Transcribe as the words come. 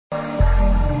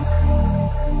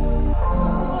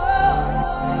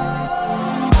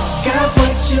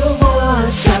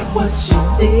what you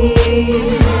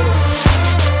need.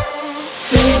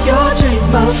 Be your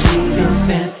dream, I'll be your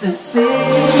fantasy.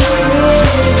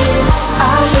 I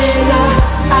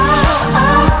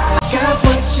got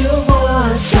what you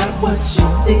want, got what you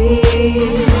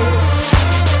need.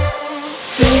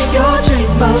 Be your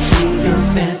dream, I'll be your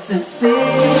fantasy.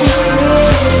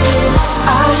 I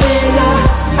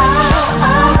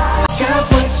got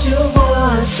what you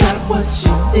want, got what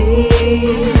you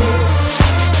need.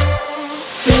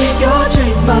 Be your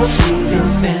dream, I'll be your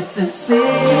fantasy.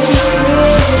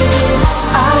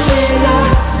 I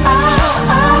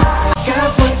got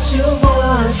what you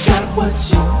want, got what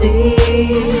you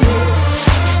need.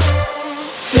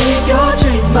 Be your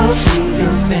dream, I'll be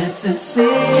your fantasy.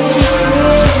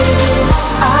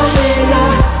 I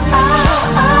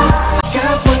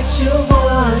got what you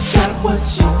want, got what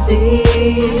you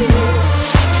need.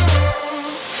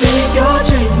 Be your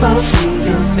dream, I'll be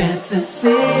your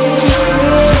fantasy.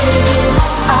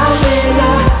 I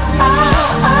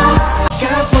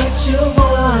got what you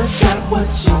want, got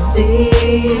what you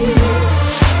need.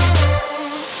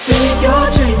 Be your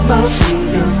dream, I'll be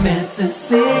your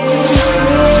fantasy.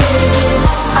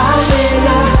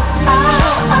 I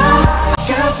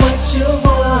got what you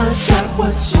want, got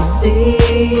what you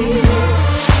need.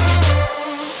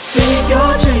 Be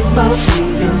your dream, I'll be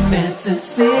your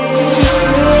fantasy.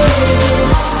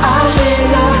 I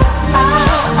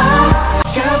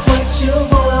got what you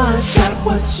want, got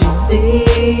what you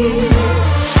need.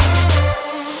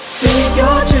 Be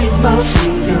your dream, I'll be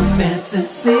your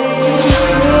fantasy.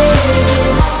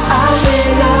 I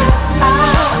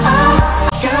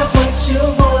got what you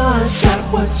want, got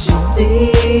what you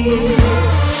need.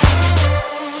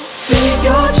 Be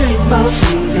your dream, I'll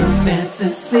be your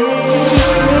fantasy.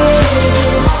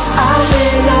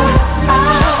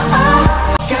 I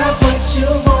got what you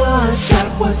want, got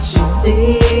what you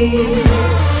need.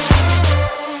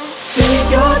 Be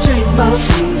your dream, I'll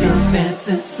be your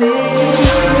fantasy.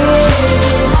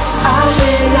 I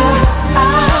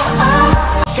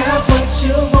got what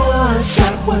you want,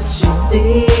 got what you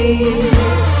need.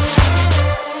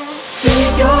 Be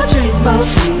your dream, I'll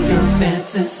be your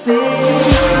fantasy.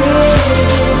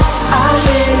 I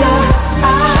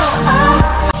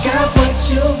got what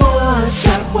you want,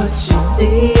 got what you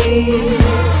need.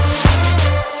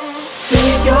 Be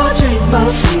your dream,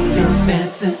 I'll be your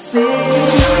fantasy.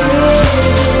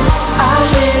 I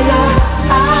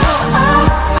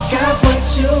got what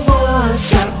you want,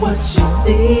 got what you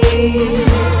need.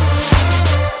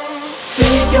 Be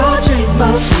your dream,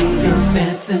 I'll be your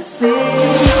fantasy.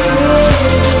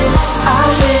 I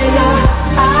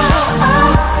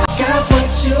got what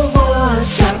you want,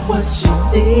 got what you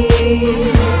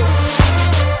need.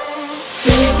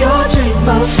 Be your dream,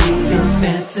 I'll be your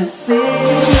fantasy.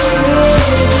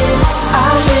 I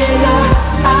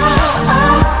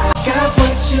got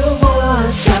what you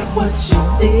want, got what you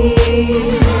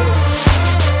need.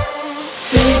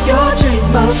 Be your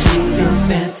dream, I'll be your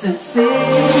fantasy.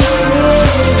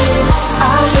 I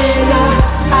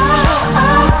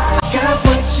got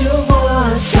what you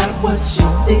want, got what you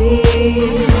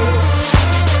need.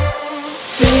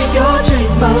 Be your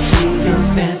dream, I'll be your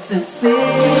fantasy.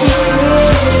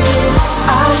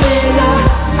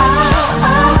 I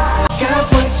got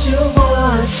what you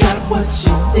want, got what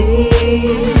you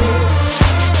need.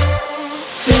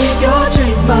 Be your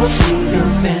dream, I'll be your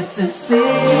fantasy.